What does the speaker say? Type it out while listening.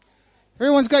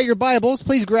Everyone's got your Bibles.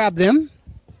 Please grab them.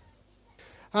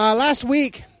 Last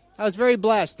week, I was very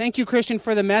blessed. Thank you, Christian,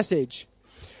 for the message.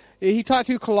 He taught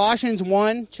through Colossians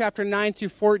 1, chapter 9 through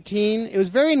 14. It was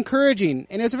very encouraging,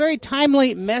 and it was a very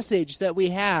timely message that we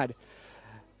had,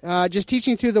 just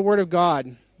teaching through the Word of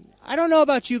God. I don't know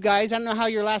about you guys. I don't know how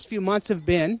your last few months have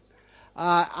been.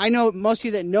 I know most of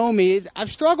you that know me,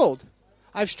 I've struggled.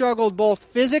 I've struggled both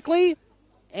physically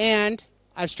and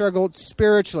I've struggled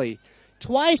spiritually.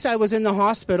 Twice I was in the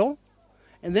hospital,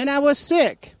 and then I was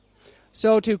sick.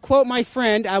 So to quote my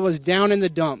friend, I was down in the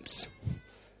dumps.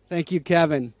 Thank you,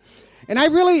 Kevin. And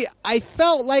I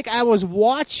felt like I was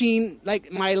watching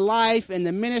like my life and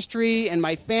the ministry and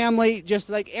my family, just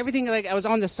like everything, like I was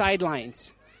on the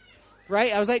sidelines,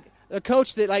 right? I was like a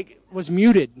coach that like was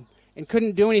muted and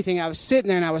couldn't do anything. I was sitting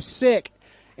there and I was sick.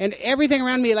 And everything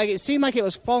around me, like it seemed like it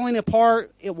was falling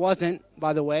apart. It wasn't,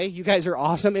 by the way. You guys are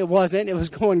awesome. It wasn't. It was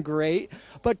going great.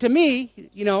 But to me,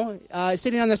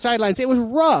 sitting on the sidelines, it was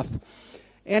rough.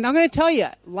 And I'm going to tell you,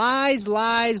 lies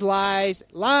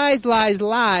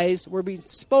were being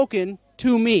spoken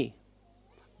to me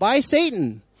by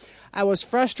Satan. I was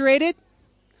frustrated.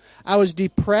 I was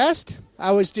depressed.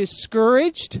 I was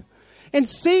discouraged. And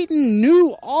Satan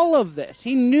knew all of this.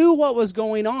 He knew what was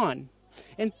going on.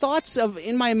 And thoughts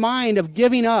in my mind of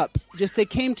giving up, they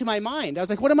came to my mind. I was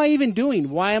like, what am I even doing?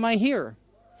 Why am I here?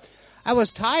 I was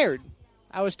tired.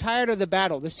 I was tired of the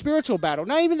battle, the spiritual battle,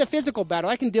 not even the physical battle.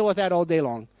 I can deal with that all day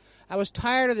long. I was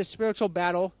tired of the spiritual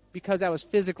battle because I was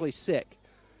physically sick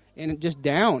and just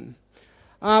down.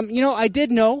 I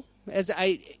did know, as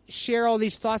I share all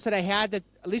these thoughts that I had, that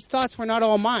these thoughts were not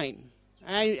all mine.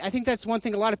 I think that's one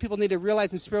thing a lot of people need to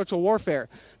realize in spiritual warfare.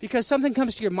 Because something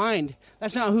comes to your mind,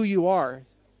 that's not who you are.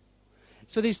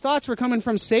 So these thoughts were coming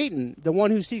from Satan, the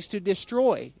one who seeks to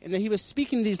destroy, and that he was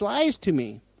speaking these lies to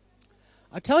me.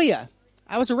 I'll tell you,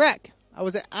 I was a wreck. I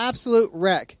was an absolute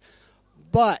wreck.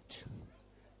 But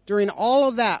during all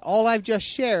of that, all I've just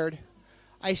shared,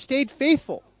 I stayed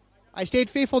faithful. I stayed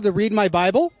faithful to read my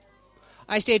Bible.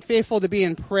 I stayed faithful to be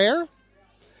in prayer.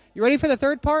 You ready for the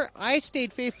third part? I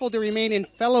stayed faithful to remain in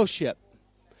fellowship.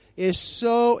 It is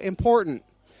so important.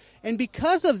 And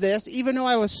because of this, even though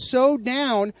I was so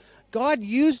down, God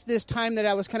used this time that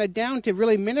I was kind of down to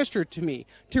really minister to me,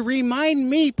 to remind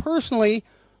me personally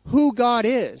who God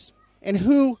is and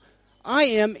who I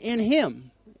am in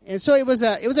Him. And so it was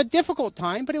a difficult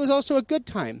time, but it was also a good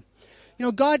time.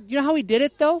 God, you know how He did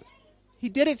it, though? He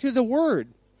did it through the Word.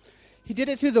 He did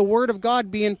it through the Word of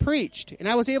God being preached. And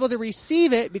I was able to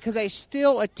receive it because I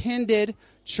still attended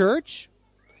church,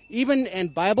 even in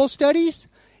Bible studies,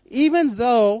 even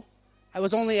though I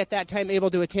was only at that time able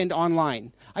to attend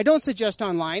online. I don't suggest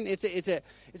online. It's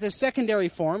a secondary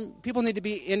form. People need to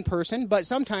be in person, but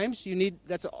sometimes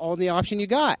that's all the option you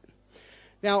got.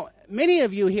 Now, many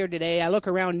of you here today, I look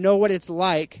around, know what it's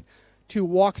like to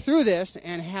walk through this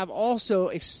and have also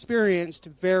experienced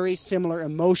very similar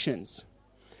emotions.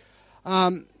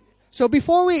 So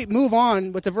before we move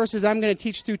on with the verses I'm going to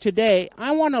teach through today,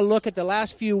 I want to look at the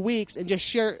last few weeks and just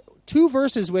share two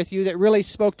verses with you that really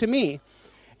spoke to me.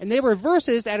 And they were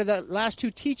verses out of the last two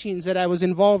teachings that I was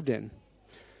involved in.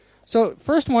 So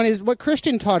first one is what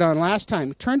Christian taught on last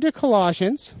time. Turn to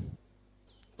Colossians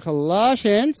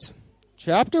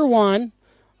chapter 1.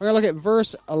 We're going to look at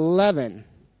verse 11.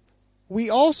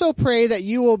 We also pray that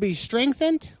you will be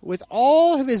strengthened with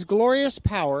all of His glorious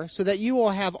power, so that you will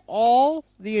have all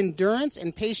the endurance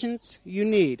and patience you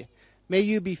need. May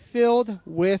you be filled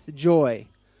with joy.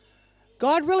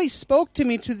 God really spoke to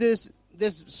me to this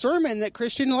sermon that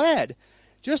Christian led.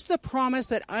 Just the promise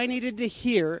that I needed to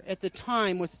hear at the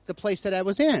time with the place that I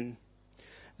was in.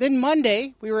 Then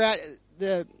Monday, we were at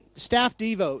the staff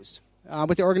devos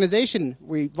with the organization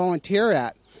we volunteer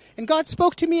at. And God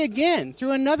spoke to me again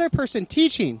through another person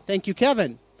teaching. Thank you,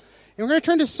 Kevin. And we're going to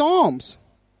turn to Psalms.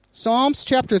 Psalms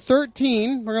chapter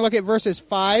 13. We're going to look at verses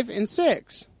 5 and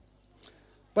 6.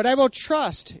 But I will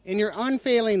trust in your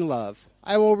unfailing love.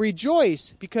 I will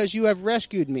rejoice because you have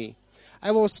rescued me.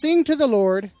 I will sing to the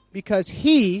Lord because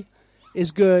He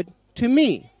is good to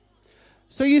me.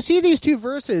 So you see these two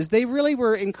verses, they really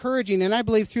were encouraging, and I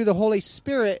believe through the Holy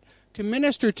Spirit, to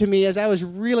minister to me as I was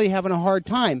really having a hard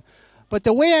time. But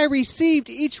the way I received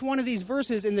each one of these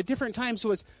verses in the different times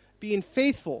was being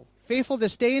faithful to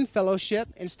stay in fellowship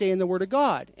and stay in the Word of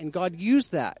God. And God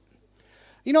used that.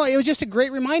 It was just a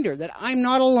great reminder that I'm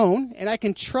not alone and I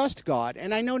can trust God.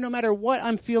 And I know no matter what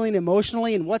I'm feeling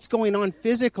emotionally and what's going on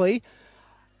physically,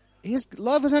 His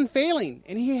love is unfailing,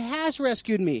 and He has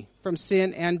rescued me from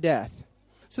sin and death.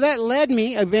 So that led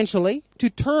me eventually to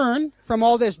turn from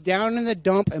all this down in the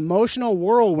dump emotional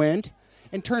whirlwind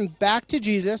and turn back to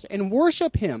Jesus and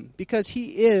worship him because he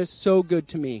is so good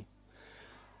to me.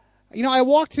 You know, I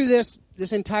walked through this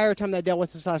entire time that I dealt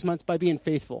with this last month by being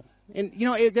faithful. And, you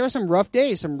know, there were some rough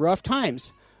days, some rough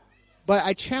times. But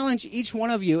I challenge each one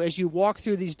of you as you walk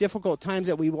through these difficult times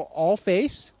that we will all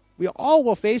face. We all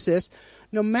will face this.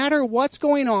 No matter what's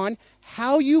going on,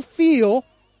 how you feel,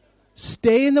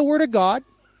 stay in the Word of God,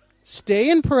 stay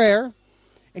in prayer,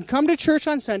 and come to church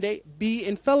on Sunday, be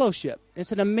in fellowship.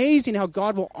 It's an amazing how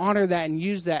God will honor that and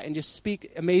use that and just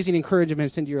speak amazing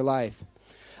encouragements into your life.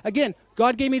 Again,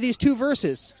 God gave me these 2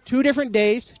 verses, 2 different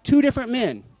days, 2 different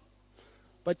men,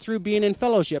 but through being in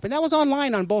fellowship. And that was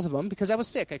online on both of them because I was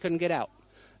sick. I couldn't get out.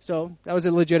 So that was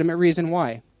a legitimate reason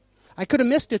why. I could have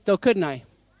missed it, though, couldn't I?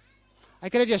 I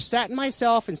could have just sat in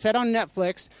myself and sat on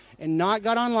Netflix and not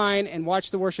got online and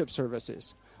watched the worship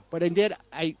services. But I did.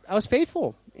 I was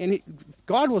faithful, and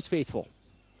God was faithful.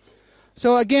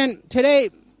 So again,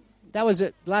 today, that was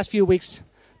it, last few weeks.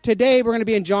 Today, we're going to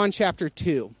be in John chapter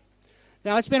 2.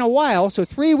 Now, it's been a while, so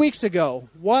 3 weeks ago,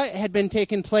 what had been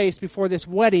taking place before this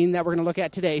wedding that we're going to look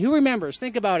at today? Who remembers?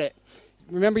 Think about it.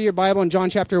 Remember your Bible in John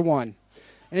chapter 1.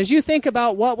 And as you think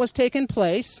about what was taking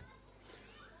place,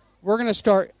 we're going to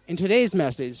start in today's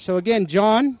message. So again,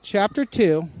 John chapter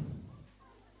 2.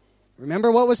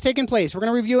 Remember what was taking place. We're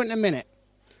going to review it in a minute.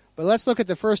 But let's look at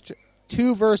the first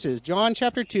 2 verses. John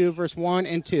chapter 2, verse 1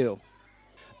 and 2.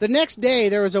 The next day,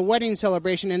 there was a wedding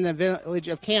celebration in the village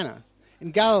of Cana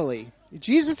in Galilee.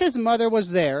 Jesus' mother was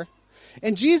there,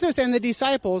 and Jesus and the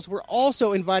disciples were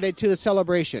also invited to the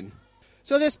celebration.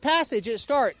 So this passage, it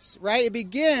starts, right? It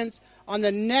begins on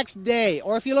the next day.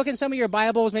 Or if you look in some of your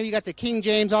Bibles, maybe you got the King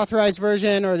James Authorized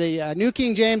Version or the New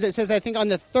King James, it says, I think, on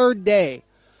the 3rd day.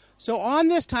 So on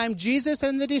this time, Jesus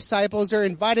and the disciples are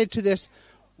invited to this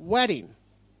wedding.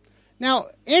 Now,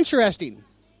 interesting.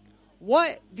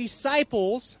 What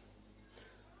disciples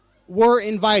were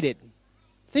invited?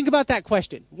 Think about that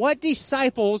question. What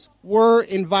disciples were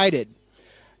invited?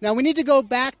 Now, we need to go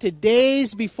back to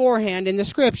days beforehand in the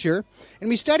Scripture, and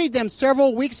we studied them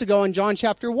several weeks ago in John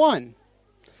chapter 1.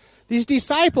 These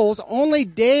disciples, only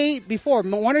day before,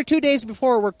 1 or 2 days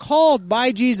before, were called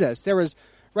by Jesus. There was,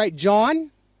 right,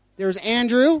 John, there was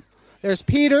Andrew, there's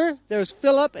Peter, there's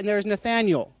Philip, and there's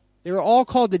Nathaniel. They were all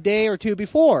called the day or 2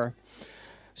 before.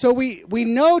 So we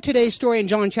know today's story in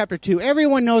John chapter 2.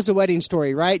 Everyone knows the wedding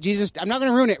story, right? Jesus, I'm not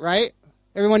going to ruin it, right?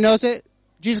 Everyone knows it?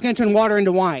 Jesus is going to turn water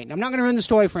into wine. I'm not going to ruin the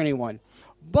story for anyone.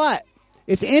 But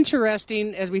it's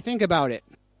interesting as we think about it.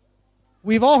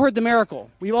 We've all heard the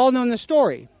miracle. We've all known the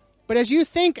story. But as you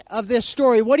think of this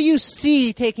story, what do you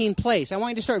see taking place? I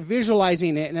want you to start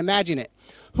visualizing it and imagine it.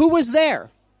 Who was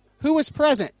there? Who was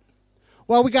present?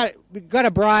 Well, we got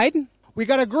a bride. We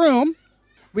got a groom.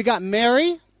 We got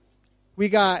Mary. We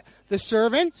got the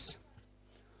servants.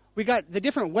 We got the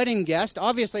different wedding guests.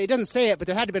 Obviously, it doesn't say it, but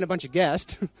there had to have been a bunch of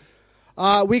guests.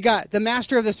 We got the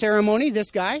master of the ceremony,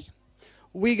 this guy.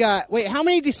 We got, how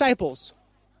many disciples?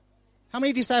 How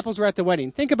many disciples were at the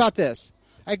wedding? Think about this.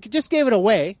 I just gave it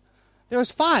away. There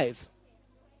was 5.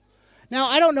 Now,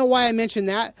 I don't know why I mentioned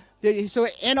that. So,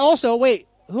 and also,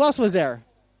 who else was there?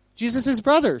 Jesus'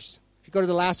 brothers. If you go to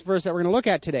the last verse that we're going to look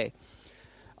at today.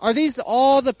 Are these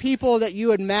all the people that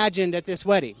you imagined at this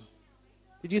wedding?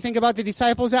 Did you think about the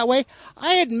disciples that way?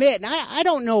 I admit, and I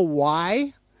don't know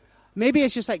why. Maybe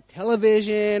it's just like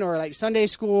television or like Sunday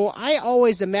school. I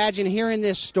always imagine hearing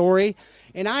this story,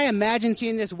 and I imagine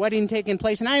seeing this wedding taking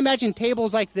place, and I imagine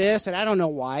tables like this, and I don't know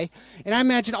why. And I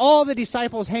imagine all the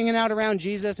disciples hanging out around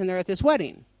Jesus, and they're at this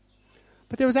wedding.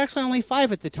 But there was actually only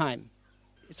 5 at the time.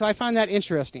 So I find that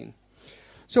interesting.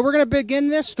 So we're going to begin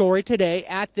this story today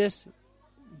at this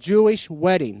Jewish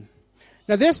wedding.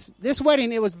 Now this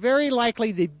wedding, it was very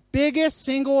likely the biggest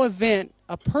single event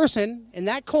a person in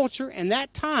that culture and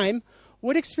that time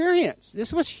would experience.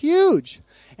 This was huge.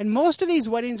 And most of these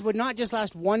weddings would not just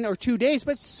last 1 or 2 days,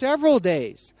 but several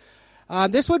days.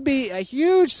 This would be a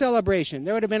huge celebration.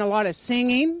 There would have been a lot of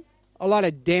singing, a lot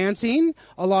of dancing,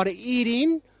 a lot of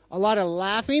eating, a lot of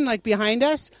laughing like behind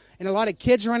us, and a lot of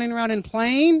kids running around and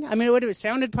playing. I mean, it would have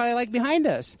sounded probably like behind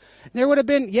us. There would have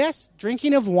been, yes,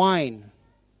 drinking of wine.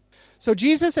 So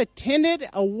Jesus attended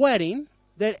a wedding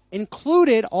that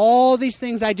included all these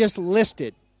things I just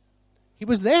listed. He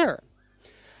was there.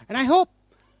 And I hope,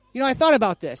 I thought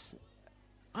about this.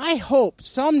 I hope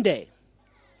someday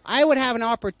I would have an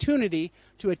opportunity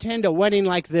to attend a wedding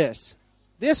like this.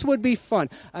 This would be fun.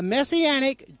 A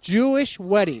Messianic Jewish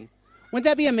wedding. Wouldn't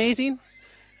that be amazing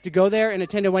to go there and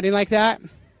attend a wedding like that?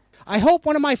 I hope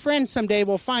one of my friends someday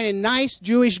will find a nice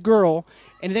Jewish girl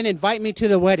and then invite me to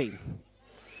the wedding.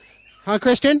 Huh,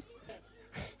 Christian?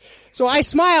 So I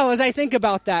smile as I think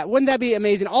about that. Wouldn't that be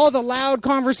amazing? All the loud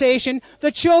conversation,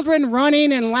 the children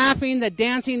running and laughing, the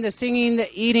dancing, the singing, the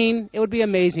eating. It would be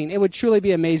amazing. It would truly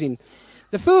be amazing.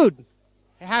 The food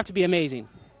would have to be amazing.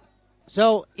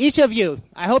 So each of you,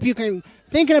 I hope you can,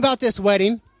 thinking about this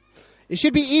wedding, it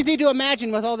should be easy to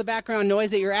imagine with all the background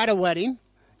noise that you're at a wedding.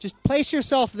 Just place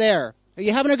yourself there. Are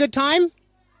you having a good time?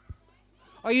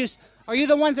 Are you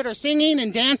the ones that are singing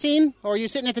and dancing? Or are you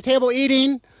sitting at the table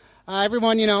eating?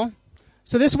 Everyone, you know.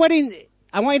 So this wedding,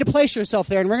 I want you to place yourself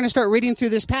there, and we're going to start reading through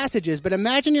these passages. But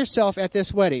imagine yourself at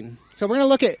this wedding. So we're going to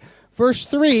look at verse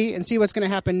 3 and see what's going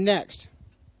to happen next.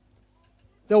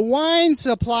 The wine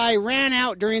supply ran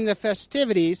out during the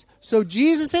festivities, so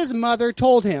Jesus' mother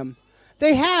told him,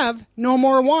 "They have no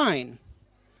more wine."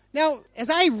 Now, as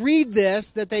I read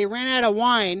this, that they ran out of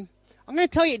wine, I'm going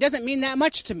to tell you it doesn't mean that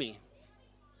much to me.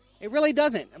 It really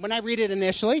doesn't. When I read it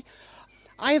initially,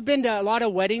 I have been to a lot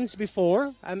of weddings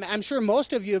before. I'm sure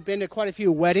most of you have been to quite a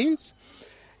few weddings.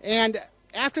 And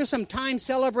after some time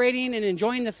celebrating and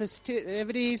enjoying the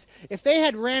festivities, if they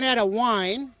had ran out of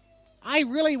wine, I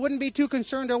really wouldn't be too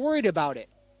concerned or worried about it.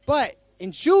 But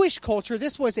in Jewish culture,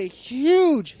 this was a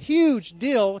huge, huge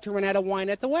deal to run out of wine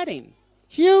at the wedding.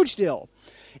 Huge deal.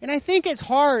 And I think it's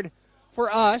hard for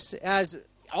us, as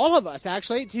all of us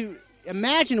actually, to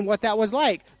imagine what that was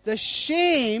like. The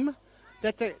shame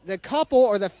that the couple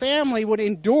or the family would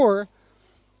endure.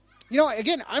 You know,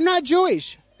 again, I'm not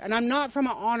Jewish, and I'm not from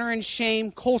an honor and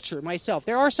shame culture myself.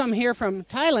 There are some here from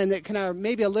Thailand that can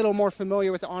maybe a little more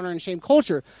familiar with the honor and shame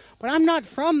culture, but I'm not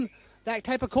from that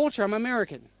type of culture. I'm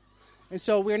American, and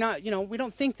so we're not, we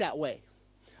don't think that way.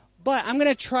 But I'm going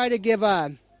to try to give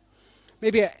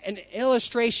maybe an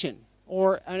illustration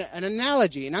or an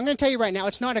analogy, and I'm going to tell you right now,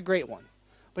 it's not a great one,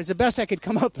 but it's the best I could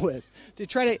come up with to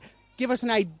try to give us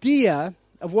an idea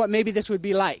of what maybe this would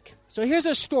be like. So here's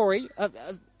a story,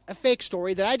 a fake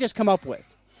story that I just come up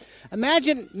with.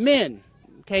 Imagine men,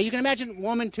 okay? You can imagine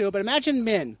women too, but imagine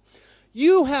men.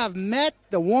 You have met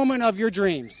the woman of your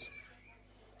dreams.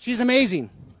 She's amazing.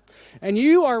 And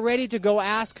you are ready to go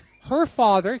ask her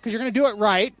father, because you're going to do it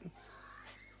right,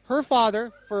 her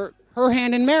father for her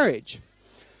hand in marriage.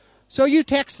 So you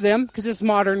text them, because it's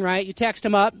modern, right? You text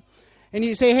them up. And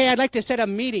you say, hey, I'd like to set a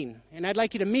meeting, and I'd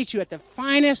like you to meet you at the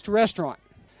finest restaurant.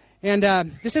 And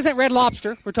this isn't Red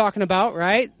Lobster we're talking about,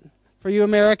 right? For you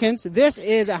Americans. This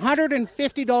is a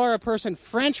 $150 a person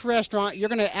French restaurant. You're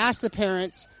going to ask the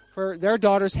parents for their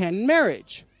daughter's hand in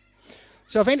marriage.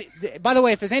 So, by the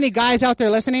way, if there's any guys out there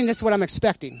listening, this is what I'm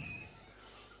expecting.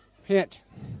 Hint.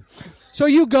 So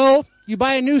you go, you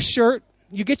buy a new shirt,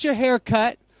 you get your hair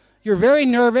cut, you're very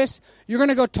nervous. You're going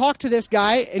to go talk to this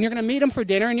guy, and you're going to meet him for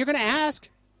dinner, and you're going to ask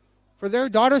for their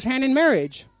daughter's hand in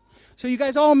marriage. So you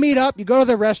guys all meet up. You go to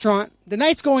the restaurant. The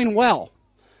night's going well,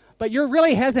 but you're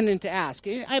really hesitant to ask.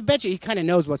 I bet you he kind of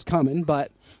knows what's coming,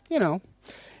 but, And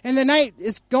the night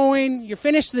is going. You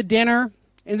finish the dinner,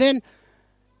 and then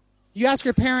you ask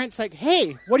your parents, like,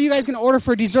 hey, what are you guys going to order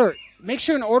for dessert? Make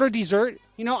sure and order dessert.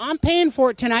 I'm paying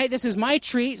for it tonight. This is my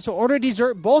treat, so order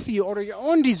dessert. Both of you order your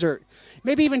own dessert.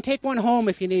 Maybe even take one home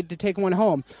if you need to take one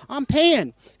home. I'm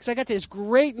paying because I got this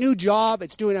great new job.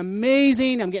 It's doing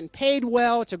amazing. I'm getting paid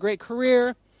well. It's a great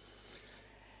career.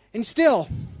 And still,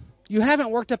 you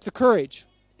haven't worked up the courage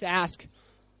to ask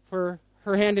for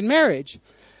her hand in marriage.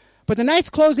 But the night's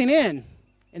closing in,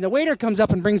 and the waiter comes up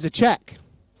and brings the check.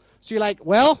 So you're like,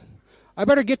 well, I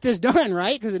better get this done,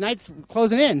 right? Because the night's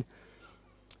closing in.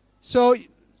 So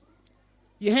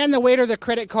you hand the waiter the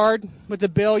credit card with the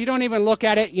bill. You don't even look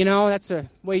at it, That's the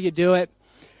way you do it.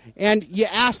 And you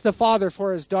ask the father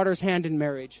for his daughter's hand in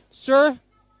marriage. Sir,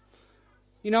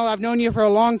 I've known you for a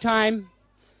long time.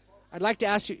 I'd like to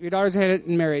ask your daughter's hand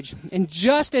in marriage. And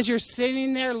just as you're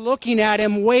sitting there looking at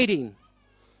him, waiting,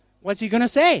 what's he going to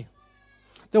say?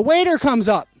 The waiter comes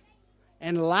up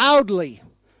and loudly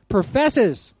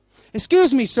professes,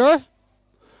 "Excuse me, sir.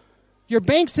 Your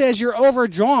bank says you're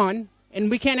overdrawn, and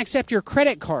we can't accept your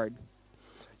credit card.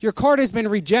 Your card has been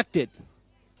rejected."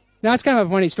 Now, it's kind of a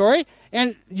funny story.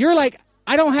 And you're like,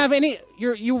 I don't have any,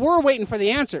 you were waiting for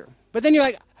the answer. But then you're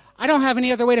like, I don't have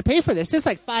any other way to pay for this. This is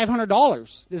like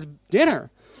 $500, this dinner.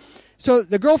 So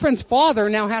the girlfriend's father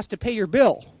now has to pay your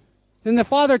bill. Then the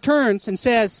father turns and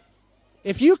says,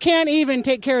 if you can't even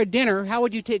take care of dinner, how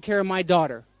would you take care of my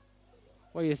daughter?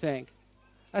 What do you think?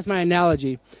 That's my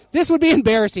analogy. This would be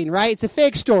embarrassing, right? It's a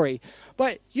fake story.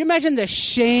 But you imagine the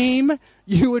shame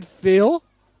you would feel?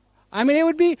 I mean, it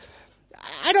would be,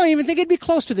 I don't even think it'd be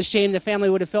close to the shame the family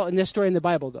would have felt in this story in the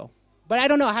Bible, though. But I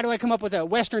don't know. How do I come up with a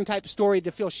Western-type story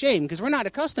to feel shame? Because we're not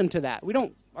accustomed to that.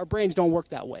 Our brains don't work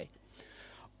that way.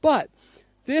 But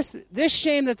this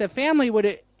shame that the family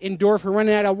would endure for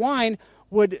running out of wine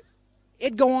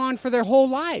it'd go on for their whole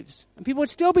lives. And people would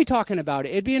still be talking about it.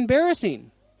 It'd be embarrassing.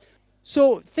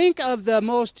 So think of the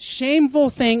most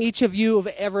shameful thing each of you have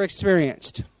ever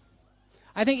experienced.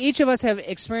 I think each of us have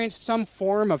experienced some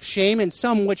form of shame in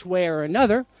some which way or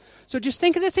another. So just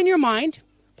think of this in your mind.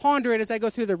 Ponder it as I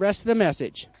go through the rest of the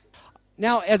message.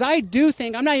 Now, as I do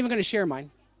think, I'm not even going to share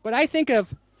mine, but I think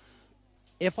of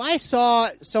if I saw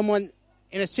someone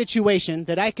in a situation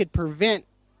that I could prevent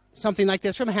something like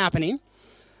this from happening,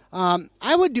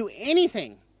 I would do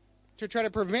anything to try to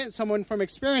prevent someone from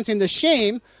experiencing the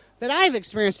shame that I've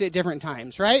experienced at different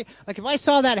times, right? Like if I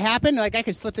saw that happen, like I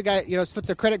could slip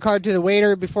the credit card to the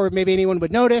waiter before maybe anyone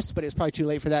would notice, but it's probably too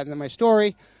late for that in my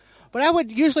story. But I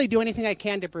would usually do anything I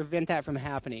can to prevent that from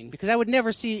happening because I would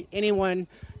never see anyone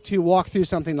to walk through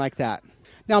something like that.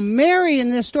 Now, Mary in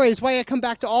this story, this is why I come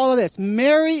back to all of this.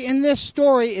 Mary in this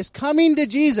story is coming to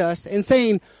Jesus and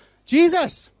saying,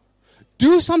 Jesus,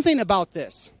 do something about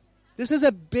this. This is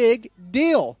a big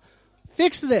deal.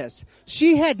 Fix this.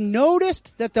 She had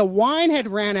noticed that the wine had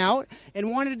ran out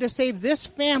and wanted to save this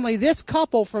family, this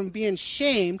couple, from being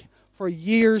shamed for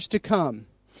years to come.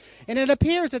 And it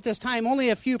appears at this time only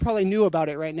a few probably knew about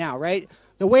it right now, right?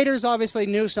 The waiters obviously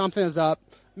knew something was up.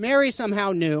 Mary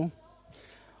somehow knew.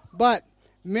 But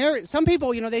Mary, some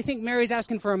people, they think Mary's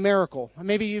asking for a miracle.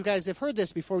 Maybe you guys have heard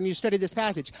this before when you studied this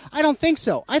passage. I don't think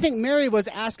so. I think Mary was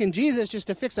asking Jesus just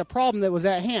to fix a problem that was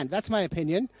at hand. That's my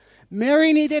opinion.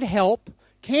 Mary needed help,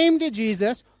 came to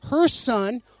Jesus, her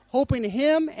son, hoping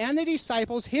him and the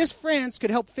disciples, his friends,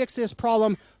 could help fix this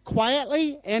problem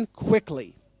quietly and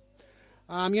quickly.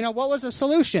 What was the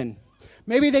solution?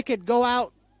 Maybe they could go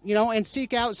out, and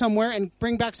seek out somewhere and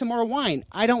bring back some more wine.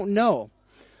 I don't know.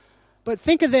 But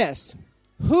think of this.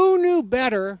 Who knew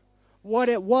better what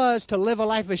it was to live a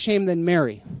life of shame than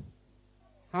Mary?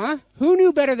 Huh? Who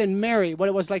knew better than Mary what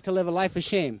it was like to live a life of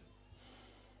shame?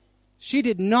 She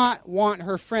did not want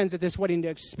her friends at this wedding to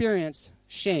experience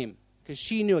shame because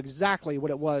she knew exactly what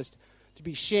it was to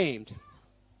be shamed.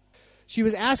 She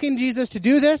was asking Jesus to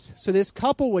do this so this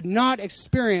couple would not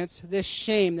experience this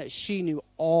shame that she knew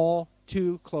all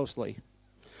too closely.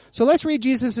 So let's read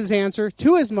Jesus' answer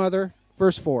to his mother,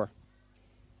 verse 4.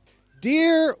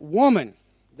 Dear woman,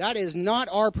 that is not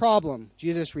our problem,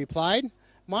 Jesus replied.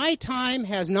 My time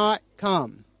has not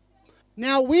come.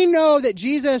 Now, we know that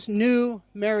Jesus knew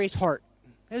Mary's heart.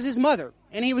 As his mother,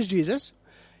 and he was Jesus.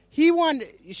 He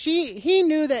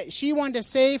knew that she wanted to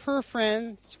save her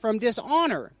friends from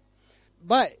dishonor.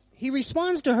 But he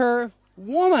responds to her,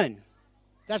 woman,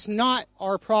 that's not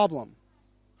our problem.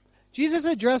 Jesus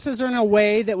addresses her in a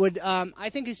way that would, I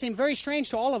think, seem very strange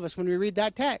to all of us when we read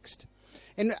that text.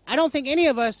 And I don't think any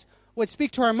of us would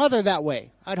speak to our mother that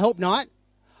way. I'd hope not.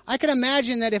 I can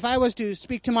imagine that if I was to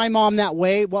speak to my mom that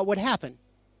way, what would happen?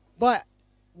 But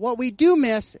what we do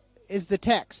miss is the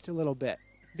text a little bit.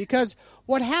 Because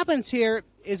what happens here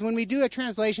is when we do a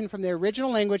translation from the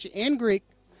original language in Greek,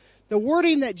 the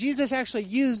wording that Jesus actually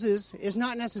uses is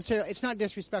not necessarily, it's not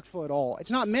disrespectful at all.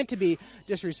 It's not meant to be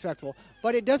disrespectful,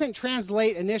 but it doesn't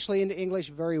translate initially into English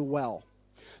very well.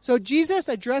 So Jesus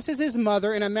addresses his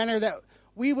mother in a manner that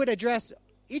we would address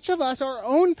each of us, our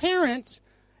own parents,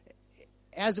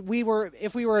 if we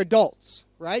were adults,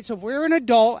 right? So if we're an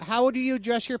adult, how do you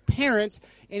address your parents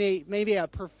in maybe a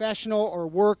professional or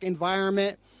work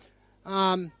environment?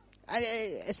 A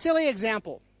silly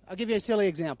example. I'll give you a silly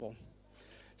example.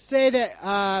 Say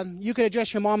that you could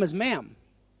address your mom as ma'am.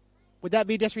 Would that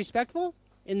be disrespectful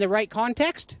in the right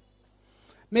context?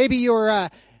 Maybe you're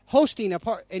hosting a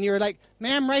part and you're like,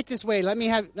 ma'am, right this way. Let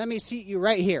me seat you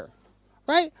right here.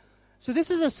 Right? So this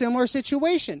is a similar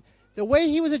situation. The way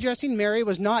he was addressing Mary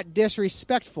was not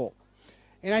disrespectful.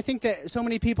 And I think that so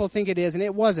many people think it is, and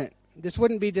it wasn't. This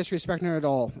wouldn't be disrespecting at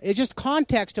all. It's just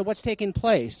context to what's taking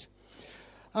place.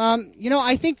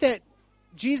 I think that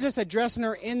Jesus addressing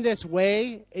her in this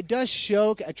way, it does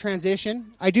show a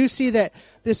transition. I do see that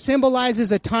this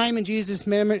symbolizes a time in Jesus'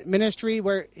 ministry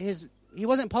where he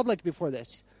wasn't public before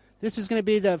this. This is going to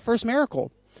be the first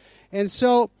miracle. And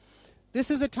so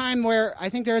this is a time where I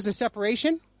think there is a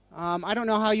separation. I don't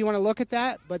know how you want to look at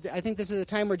that, but I think this is a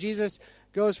time where Jesus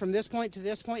goes from this point to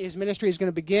this point. His ministry is going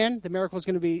to begin. The miracle is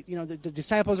going to be, the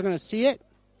disciples are going to see it.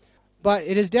 But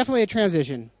it is definitely a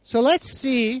transition. So let's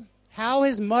see how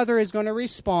his mother is going to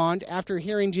respond after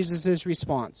hearing Jesus'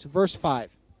 response. Verse 5.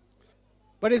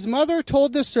 But his mother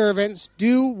told the servants,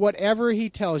 do whatever he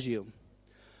tells you.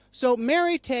 So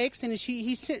Mary takes and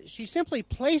she simply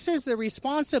places the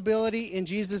responsibility in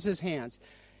Jesus' hands.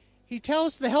 He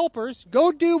tells the helpers,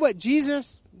 go do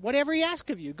whatever he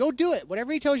asks of you. Go do it.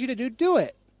 Whatever he tells you to do, do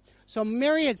it. So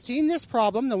Mary had seen this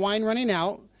problem, the wine running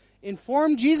out.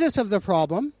 informed Jesus of the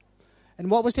problem and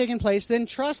what was taking place, then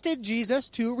trusted Jesus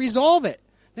to resolve it.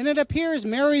 Then it appears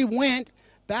Mary went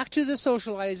back to the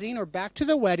socializing or back to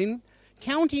the wedding,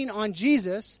 counting on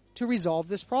Jesus to resolve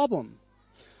this problem.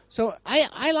 So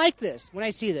I like this when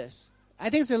I see this. I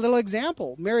think it's a little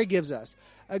example Mary gives us.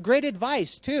 A great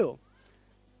advice, too.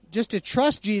 Just to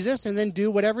trust Jesus and then do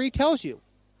whatever he tells you.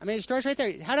 I mean, it starts right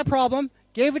there. Had a problem,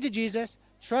 gave it to Jesus,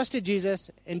 trusted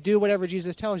Jesus, and do whatever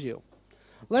Jesus tells you.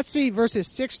 Let's see verses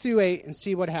 6 through 8 and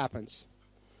see what happens.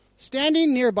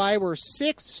 Standing nearby were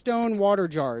 6 stone water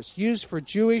jars used for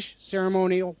Jewish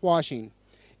ceremonial washing.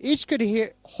 Each could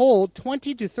hold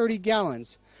 20 to 30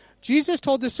 gallons. Jesus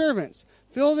told the servants,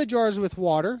 "Fill the jars with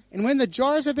water," and when the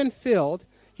jars have been filled,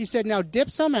 he said, "Now dip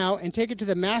some out and take it to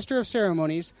the master of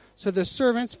ceremonies." So the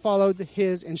servants followed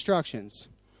his instructions.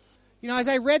 You know, as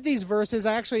I read these verses,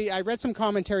 I read some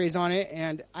commentaries on it,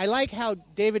 and I like how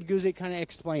David Guzik kind of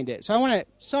explained it. So I want to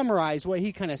summarize what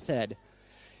he kind of said.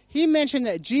 He mentioned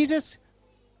that Jesus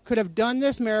could have done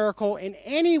this miracle in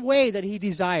any way that he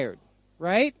desired,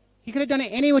 right? He could have done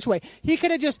it any which way. He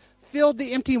could have just filled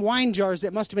the empty wine jars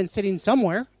that must have been sitting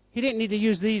somewhere. He didn't need to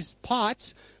use these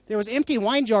pots. There was empty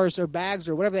wine jars or bags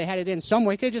or whatever they had it in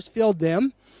somewhere. He could have just filled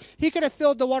them. He could have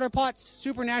filled the water pots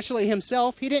supernaturally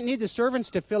himself. He didn't need the servants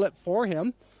to fill it for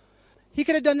him. He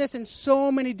could have done this in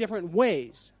so many different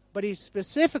ways, but he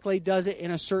specifically does it in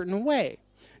a certain way.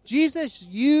 Jesus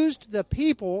used the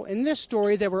people in this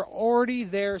story that were already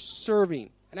there serving.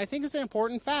 And I think it's an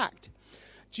important fact.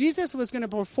 Jesus was going to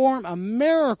perform a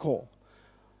miracle,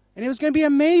 and it was going to be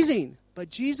amazing. But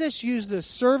Jesus used the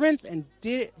servants and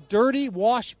dirty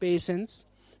wash basins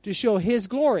to show his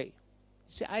glory.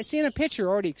 See, I see in a picture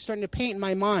already starting to paint in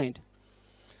my mind.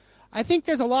 I think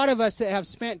there's a lot of us that have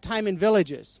spent time in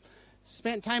villages,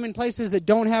 spent time in places that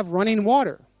don't have running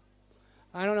water.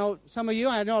 I don't know, some of you,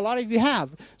 I know a lot of you have.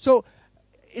 So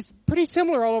it's pretty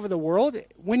similar all over the world.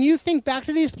 When you think back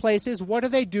to these places, what do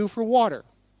they do for water?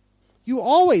 You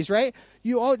always, right?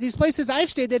 These places I've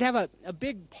stayed, they'd have a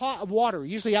big pot of water,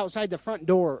 usually outside the front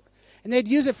door. And they'd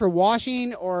use it for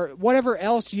washing or whatever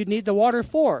else you'd need the water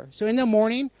for. So in the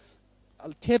morning,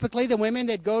 typically the women,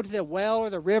 they'd go to the well or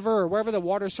the river or wherever the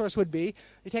water source would be.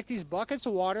 They'd take these buckets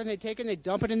of water and they'd take it and they'd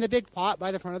dump it in the big pot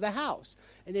by the front of the house.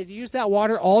 And they'd use that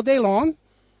water all day long.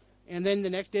 And then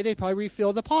the next day they'd probably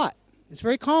refill the pot. It's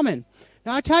very common.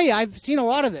 Now, I tell you, I've seen a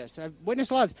lot of this. I've witnessed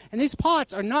a lot of this. And these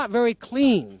pots are not very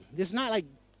clean. This is not like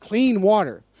clean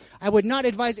water. I would not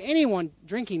advise anyone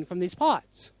drinking from these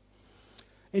pots.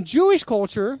 In Jewish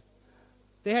culture,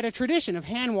 they had a tradition of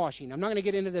hand washing. I'm not going to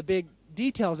get into the big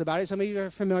details about it. Some of you are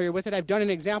familiar with it. I've done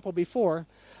an example before.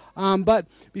 But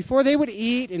before they would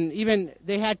eat, and even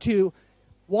they had to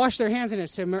wash their hands in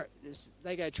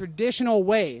a traditional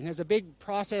way. And there's a big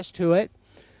process to it.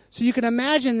 So you can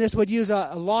imagine this would use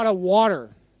a lot of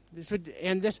water.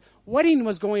 This wedding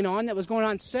was going on that was going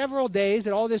on several days,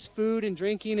 and all this food and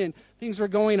drinking and things were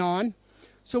going on.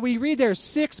 So we read there's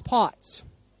 6 pots,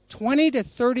 20 to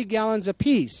 30 gallons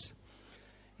apiece.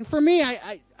 And for me,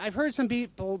 I've heard some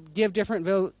people give different,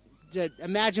 to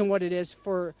imagine what it is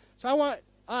for. So I want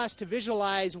us to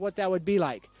visualize what that would be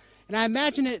like. And I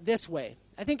imagine it this way.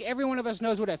 I think every one of us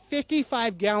knows what a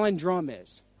 55-gallon drum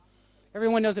is.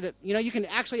 Everyone knows that, you can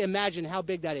actually imagine how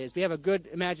big that is. We have a good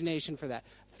imagination for that.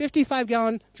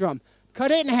 55-gallon drum.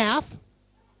 Cut it in half,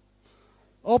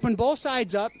 open both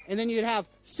sides up, and then you'd have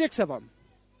 6 of them.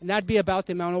 And that'd be about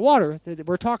the amount of water that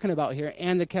we're talking about here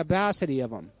and the capacity of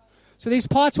them. So these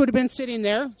pots would have been sitting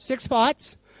there, 6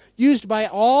 pots, used by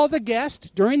all the guests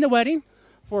during the wedding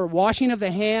for washing of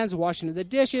the hands, washing of the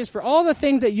dishes, for all the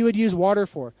things that you would use water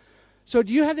for. So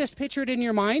do you have this pictured in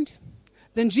your mind?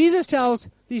 Then Jesus tells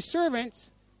these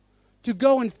servants to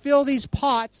go and fill these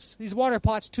pots, these water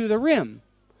pots, to the rim.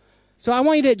 So I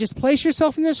want you to just place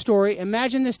yourself in this story.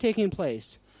 Imagine this taking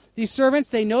place. These servants,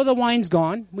 they know the wine's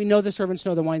gone. We know the servants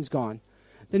know the wine's gone.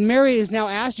 Then Mary has now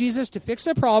asked Jesus to fix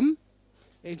the problem.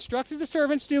 They instructed the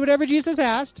servants to do whatever Jesus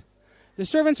asked. The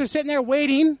servants are sitting there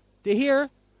waiting to hear,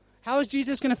 how is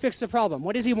Jesus going to fix the problem?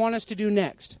 What does he want us to do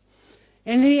next?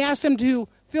 And he asked them to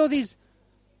fill these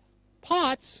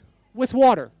pots with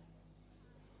water.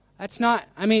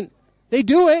 They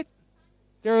do it.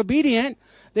 They're obedient.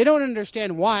 They don't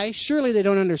understand why. Surely they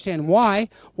don't understand why.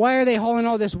 Why are they hauling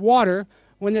all this water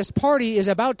when this party is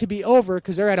about to be over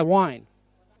because they're out of wine?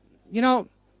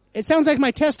 It sounds like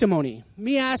my testimony.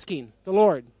 Me asking the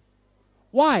Lord,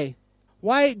 why?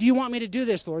 Why do you want me to do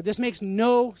this, Lord? This makes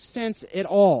no sense at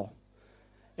all.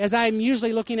 As I'm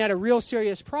usually looking at a real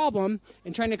serious problem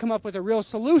and trying to come up with a real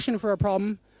solution for a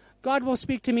problem, God will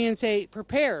speak to me and say,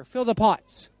 prepare, fill the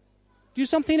pots. Do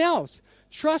something else.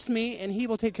 Trust me, and he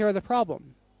will take care of the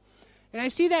problem. And I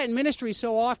see that in ministry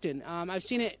so often. I've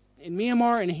seen it in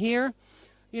Myanmar and here.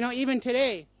 Even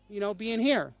today, being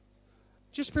here.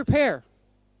 Just prepare.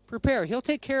 Prepare. He'll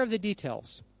take care of the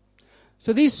details.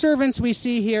 So these servants we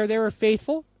see here, they were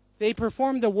faithful. They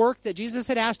performed the work that Jesus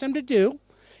had asked them to do.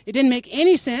 It didn't make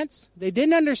any sense. They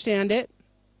didn't understand it,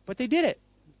 but they did it.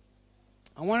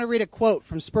 I want to read a quote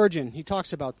from Spurgeon. He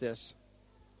talks about this.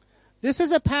 This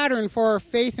is a pattern for our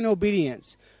faith and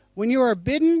obedience. When you are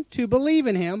bidden to believe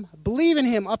in him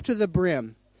up to the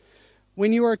brim.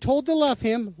 When you are told to love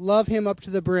him up to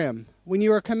the brim. When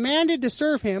you are commanded to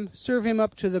serve him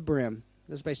up to the brim.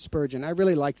 This is by Spurgeon. I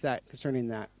really like that concerning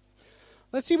that.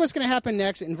 Let's see what's going to happen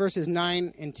next in verses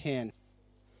 9 and 10.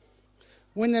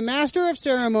 When the master of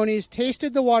ceremonies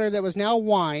tasted the water that was now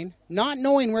wine, not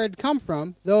knowing where it had come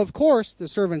from, though of course the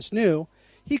servants knew,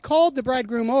 he called the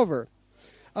bridegroom over.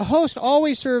 A host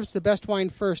always serves the best wine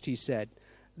first, he said.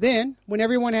 Then, when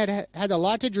everyone had a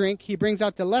lot to drink, he brings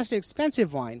out the less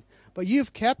expensive wine. But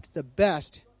you've kept the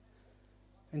best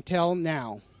until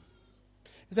now.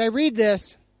 As I read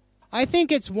this, I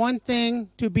think it's one thing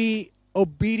to be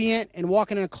obedient and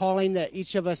walk in a calling that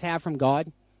each of us have from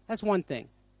God. That's one thing.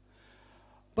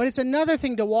 But it's another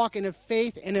thing to walk in a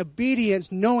faith and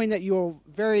obedience knowing that you'll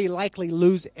very likely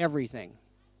lose everything.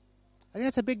 I think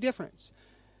that's a big difference.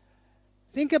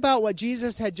 Think about what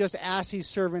Jesus had just asked these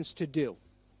servants to do.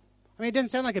 I mean, it doesn't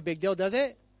sound like a big deal, does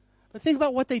it? But think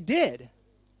about what they did.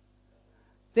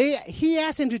 He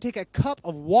asked them to take a cup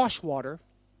of wash water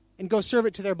and go serve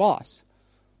it to their boss.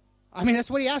 I mean,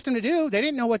 that's what he asked them to do. They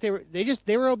didn't know what they were.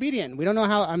 They were obedient. We don't know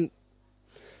how.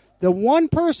 The one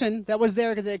person that was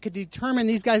there that could determine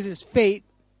these guys' fate,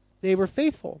 they were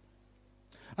faithful.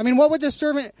 I mean, what would the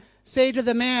servant say to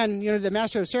the man, the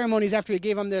master of ceremonies, after he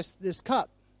gave him this cup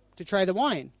to try the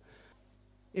wine?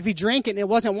 If he drank it and it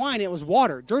wasn't wine, it was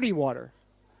water, dirty water.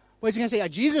 What's he going to say?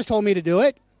 Jesus told me to do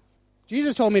it.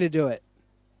 Jesus told me to do it.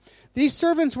 These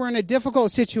servants were in a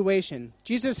difficult situation.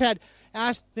 Jesus had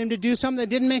asked them to do something that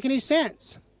didn't make any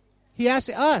sense. He asked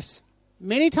us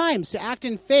many times to act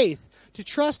in faith, to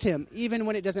trust him, even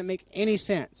when it doesn't make any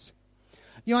sense.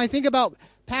 I think about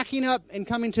packing up and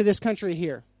coming to this country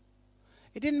here.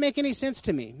 It didn't make any sense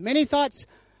to me. Many thoughts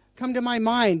come to my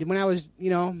mind when I was,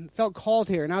 felt called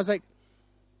here. And I was like,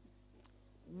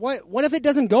 what if it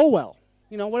doesn't go well?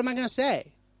 What am I going to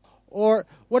say? Or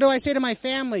what do I say to my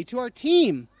family, to our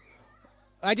team?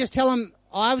 I just tell them,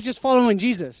 I was just following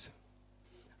Jesus.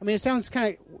 I mean, it sounds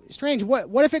kind of strange.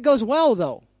 What if it goes well,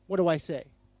 though? What do I say?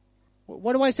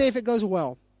 What do I say if it goes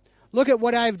well? Look at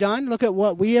what I've done. Look at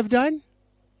what we have done.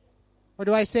 Or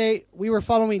do I say we were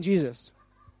following Jesus?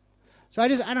 So I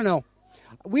don't know.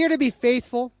 We are to be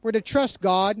faithful. We're to trust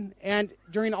God. And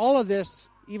during all of this,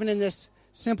 even in this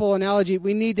simple analogy,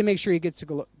 we need to make sure he gets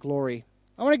the glory.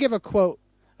 I want to give a quote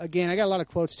again. I got a lot of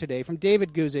quotes today from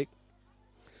David Guzik.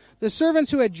 The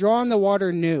servants who had drawn the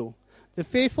water knew. The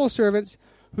faithful servants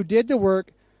who did the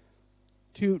work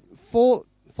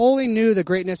fully knew the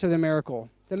greatness of the miracle.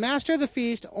 The master of the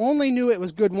feast only knew it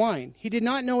was good wine. He did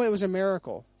not know it was a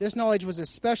miracle. This knowledge was a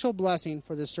special blessing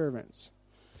for the servants.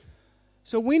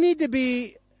 So we need to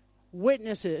be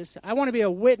witnesses. I want to be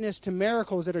a witness to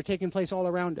miracles that are taking place all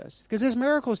around us. Because this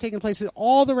miracle is taking place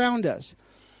all around us.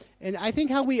 And I think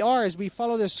how we are as we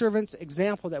follow the servant's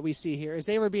example that we see here is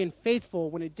they were being faithful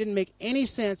when it didn't make any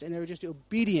sense and they were just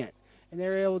obedient. And they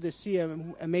were able to see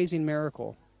an amazing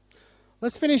miracle.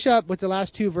 Let's finish up with the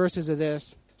last two verses of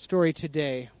this story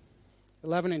today,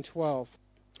 11 and 12.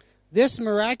 This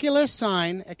miraculous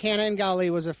sign at Cana in Galilee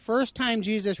was the first time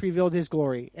Jesus revealed his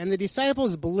glory, and the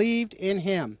disciples believed in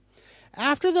him.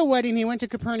 After the wedding, he went to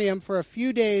Capernaum for a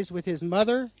few days with his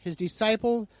mother, his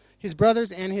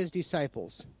brothers, and his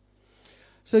disciples.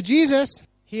 So Jesus,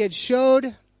 he had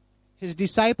showed his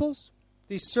disciples,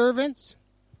 these servants,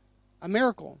 a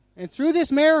miracle. And through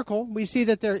this miracle, we see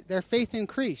that their faith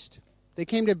increased. They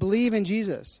came to believe in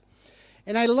Jesus.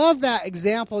 And I love that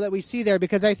example that we see there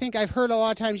because I think I've heard a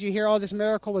lot of times you hear, oh, this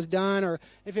miracle was done, or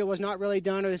if it was not really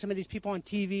done, or some of these people on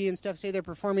TV and stuff say they're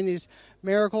performing these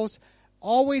miracles.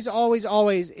 Always, always,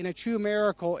 always, in a true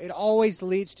miracle, it always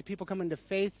leads to people coming to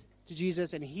faith to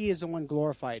Jesus, and he is the one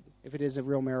glorified if it is a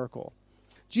real miracle.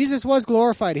 Jesus was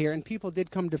glorified here, and people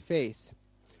did come to faith.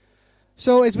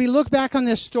 So as we look back on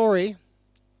this story,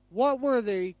 what were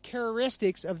the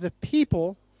characteristics of the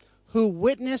people who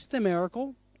witnessed the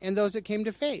miracle and those that came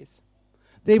to faith?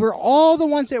 They were all the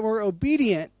ones that were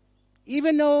obedient,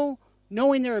 even though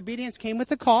knowing their obedience came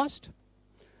with a cost.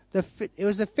 It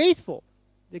was the faithful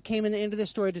that came in the end of the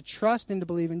story to trust and to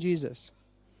believe in Jesus.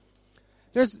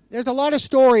 There's a lot of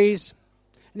stories,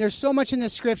 And there's so much in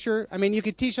this scripture. I mean, you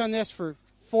could teach on this for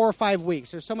 4 or 5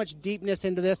 weeks. There's so much deepness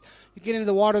into this. You get into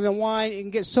the water and the wine. You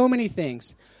can get so many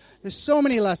things. There's so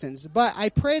many lessons. But I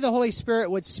pray the Holy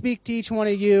Spirit would speak to each one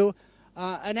of you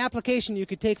an application you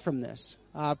could take from this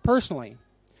personally.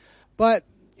 But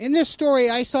in this story,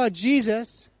 I saw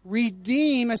Jesus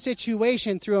redeem a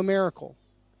situation through a miracle.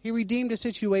 He redeemed a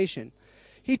situation.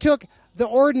 He took the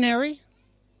ordinary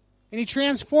and he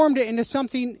transformed it into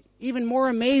something even more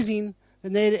amazing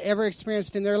than they had ever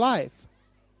experienced in their life.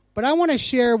 But I want to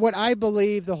share what I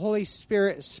believe the Holy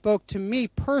Spirit spoke to me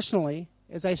personally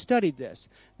as I studied this.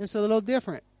 It's a little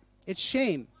different. It's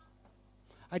shame.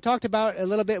 I talked about it a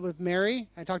little bit with Mary.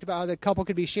 I talked about how the couple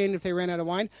could be shamed if they ran out of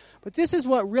wine. But this is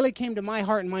what really came to my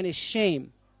heart and mind is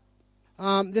shame.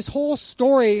 This whole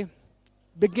story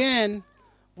began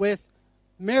with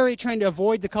Mary trying to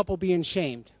avoid the couple being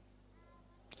shamed.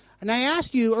 And I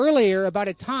asked you earlier about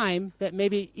a time that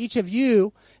maybe each of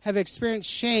you have experienced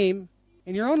shame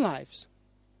in your own lives.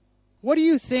 What do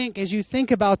you think, as you think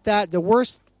about that, the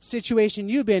worst situation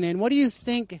you've been in, what do you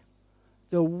think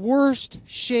the worst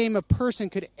shame a person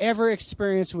could ever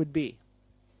experience would be?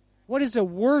 What is the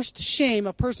worst shame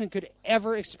a person could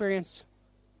ever experience,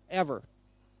 ever?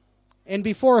 And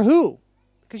before who?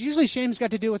 Because usually shame's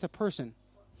got to do with a person.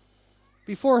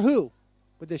 Before who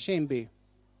would the shame be?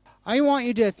 I want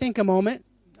you to think a moment.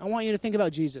 I want you to think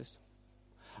about Jesus.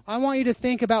 I want you to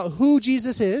think about who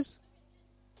Jesus is,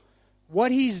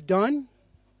 what he's done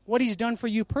for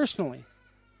you personally.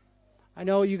 I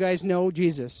know you guys know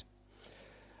Jesus.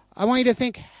 I want you to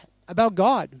think about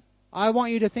God. I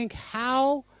want you to think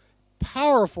how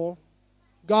powerful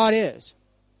God is.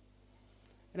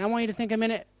 And I want you to think a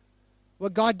minute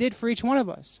what God did for each one of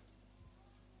us.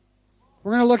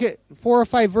 We're going to look at 4 or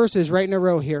 5 verses right in a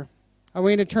row here. I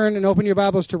want you to turn and open your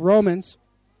Bibles to Romans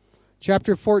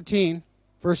chapter 14,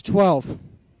 verse 12.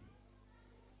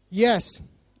 Yes,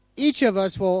 each of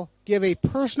us will give a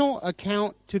personal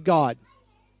account to God.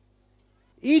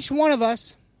 Each one of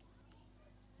us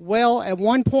will, at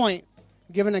one point,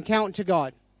 give an account to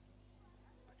God.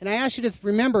 And I ask you to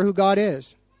remember who God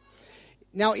is.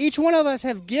 Now, each one of us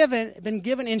have been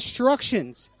given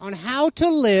instructions on how to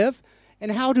live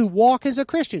and how to walk as a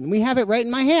Christian. We have it right in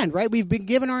my hand, right? We've been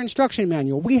given our instruction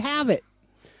manual. We have it.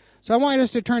 So I want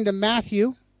us to turn to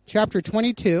Matthew chapter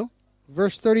 22,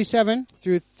 verse 37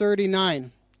 through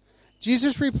 39.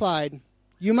 Jesus replied,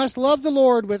 "You must love the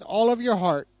Lord with all of your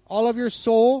heart, all of your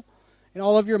soul, and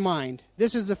all of your mind.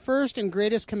 This is the first and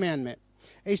greatest commandment.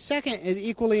 A second is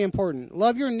equally important.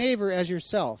 Love your neighbor as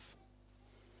yourself."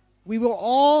 We will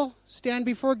all stand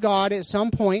before God at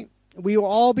some point. We will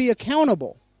all be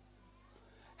accountable.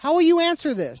 How will you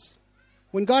answer this?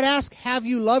 When God asks, have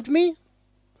you loved me?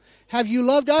 Have you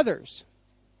loved others?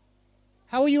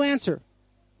 How will you answer?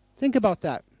 Think about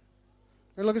that.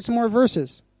 Or look at some more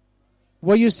verses.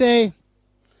 Will you say,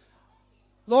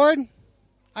 Lord,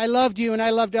 I loved you and I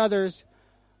loved others,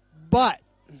 but,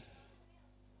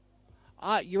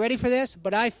 you ready for this?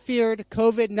 But I feared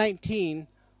COVID-19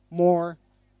 more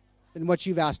than what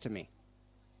you've asked of me.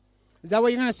 Is that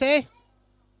what you're going to say?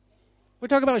 We're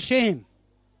talking about shame.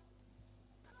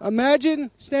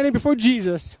 Imagine standing before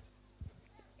Jesus,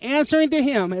 answering to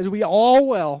him, as we all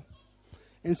will,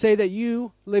 and say that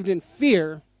you lived in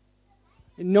fear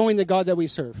in knowing the God that we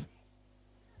serve.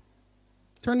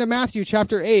 Turn to Matthew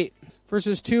chapter 8,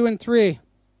 verses 2 and 3.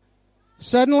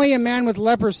 Suddenly a man with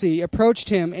leprosy approached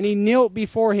him, and he knelt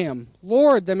before him.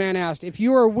 "Lord," the man asked, "if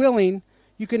you are willing,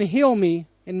 you can heal me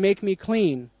and make me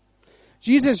clean."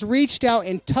 Jesus reached out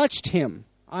and touched him.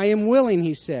 "I am willing,"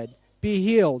 he said. "Be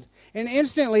healed." And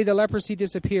instantly the leprosy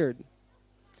disappeared.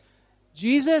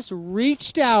 Jesus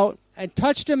reached out and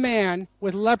touched a man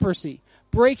with leprosy,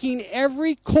 breaking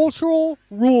every cultural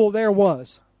rule there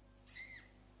was.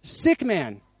 Sick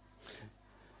man.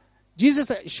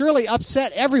 Jesus surely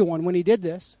upset everyone when he did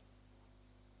this.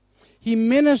 He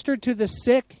ministered to the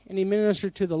sick and he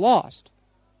ministered to the lost,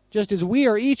 just as we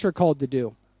each are called to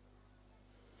do.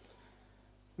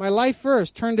 My life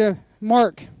verse, turn to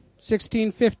Mark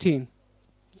 16:15.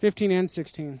 15 and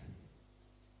 16.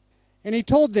 And he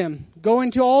told them, "Go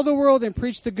into all the world and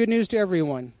preach the good news to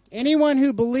everyone. Anyone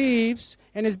who believes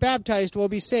and is baptized will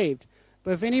be saved.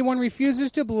 But if anyone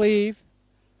refuses to believe,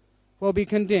 will be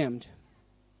condemned."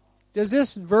 Does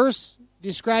this verse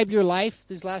describe your life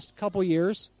these last couple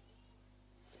years?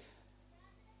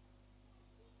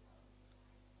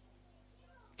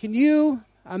 Can you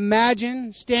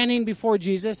imagine standing before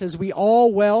Jesus, as we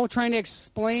all will, trying to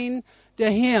explain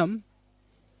to him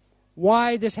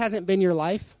why this hasn't been your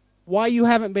life, why you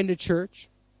haven't been to church,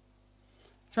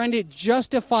 trying to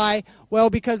justify, well,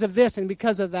 because of this and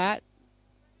because of that?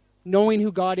 knowing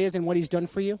who God is and what he's done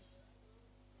for you?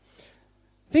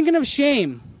 Thinking of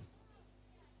shame.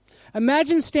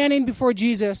 Imagine standing before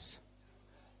Jesus,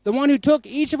 the one who took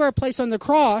each of our place on the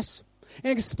cross,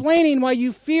 and explaining why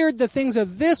you feared the things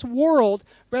of this world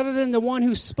rather than the one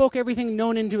who spoke everything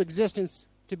known into existence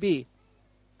to be.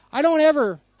 I don't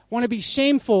ever want to be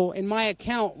shameful in my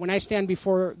account when I stand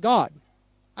before God.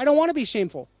 I don't want to be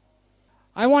shameful.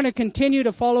 I want to continue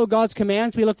to follow God's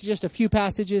commands. We looked at just a few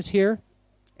passages here.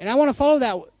 And I want to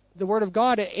follow the Word of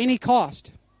God at any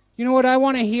cost. You know what I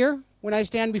want to hear when I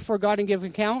stand before God and give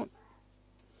account?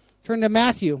 Turn to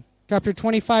Matthew chapter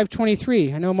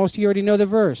 25-23. I know most of you already know the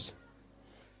verse.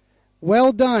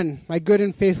 Well done, my good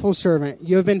and faithful servant.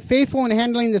 You have been faithful in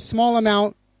handling the small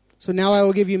amount, so now I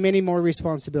will give you many more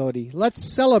responsibility. Let's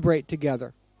celebrate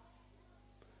together.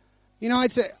 You know,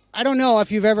 I don't know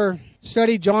if you've ever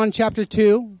studied John chapter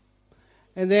 2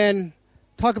 and then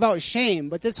talk about shame,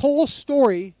 but this whole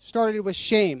story started with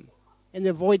shame and the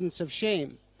avoidance of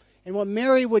shame and what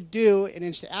Mary would do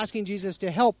in asking Jesus to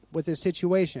help with this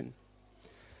situation.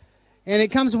 And it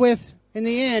comes with, in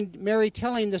the end, Mary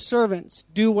telling the servants,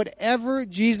 do whatever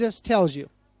Jesus tells you.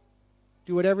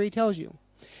 Do whatever he tells you.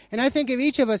 And I think if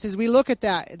each of us, as we look at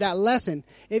that lesson,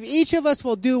 if each of us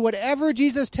will do whatever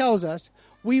Jesus tells us,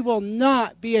 we will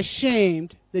not be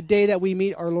ashamed the day that we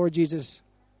meet our Lord Jesus.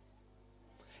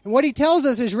 And what he tells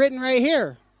us is written right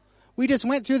here. We just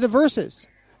went through the verses.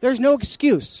 There's no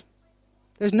excuse.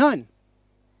 There's none.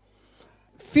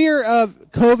 Fear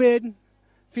of COVID,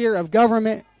 fear of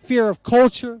government, fear of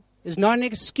culture is not an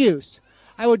excuse.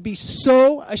 I would be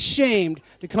so ashamed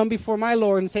to come before my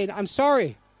Lord and say, I'm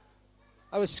sorry.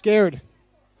 I was scared.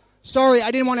 Sorry,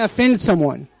 I didn't want to offend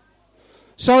someone.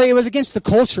 Sorry, it was against the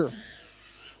culture.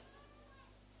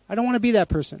 I don't want to be that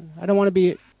person. I don't want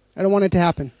it to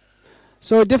happen.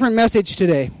 So a different message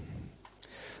today.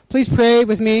 Please pray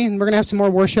with me, and we're going to have some more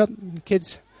worship.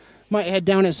 Kids might head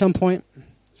down at some point.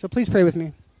 So please pray with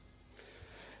me.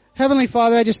 Heavenly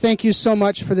Father, I just thank you so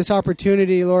much for this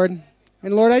opportunity, Lord.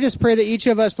 And Lord, I just pray that each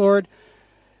of us, Lord,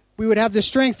 we would have the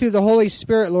strength through the Holy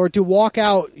Spirit, Lord, to walk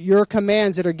out your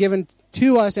commands that are given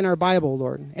to us in our Bible,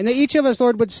 Lord. And that each of us,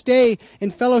 Lord, would stay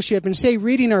in fellowship and stay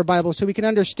reading our Bible so we can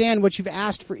understand what you've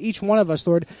asked for each one of us,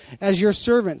 Lord, as your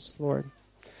servants, Lord.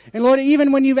 And Lord,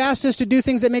 even when you've asked us to do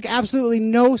things that make absolutely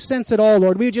no sense at all,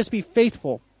 Lord, we would just be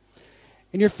faithful.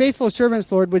 And your faithful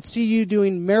servants, Lord, would see you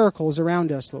doing miracles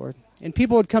around us, Lord. And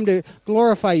people would come to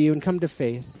glorify you and come to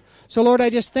faith. So, Lord, I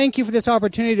just thank you for this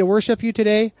opportunity to worship you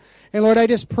today. And, Lord, I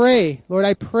just pray, Lord,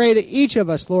 I pray that each of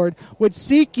us, Lord, would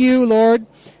seek you, Lord,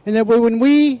 and that when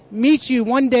we meet you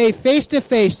one day face to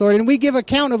face, Lord, and we give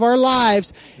account of our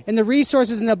lives and the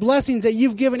resources and the blessings that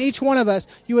you've given each one of us,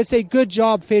 you would say, good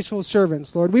job, faithful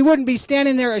servants, Lord. We wouldn't be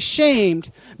standing there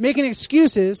ashamed, making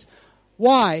excuses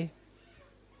why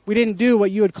we didn't do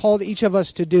what you had called each of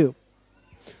us to do.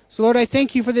 So, Lord, I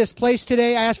thank you for this place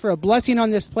today. I ask for a blessing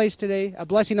on this place today, a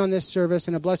blessing on this service,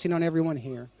 and a blessing on everyone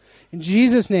here. In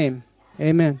Jesus' name,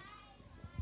 amen.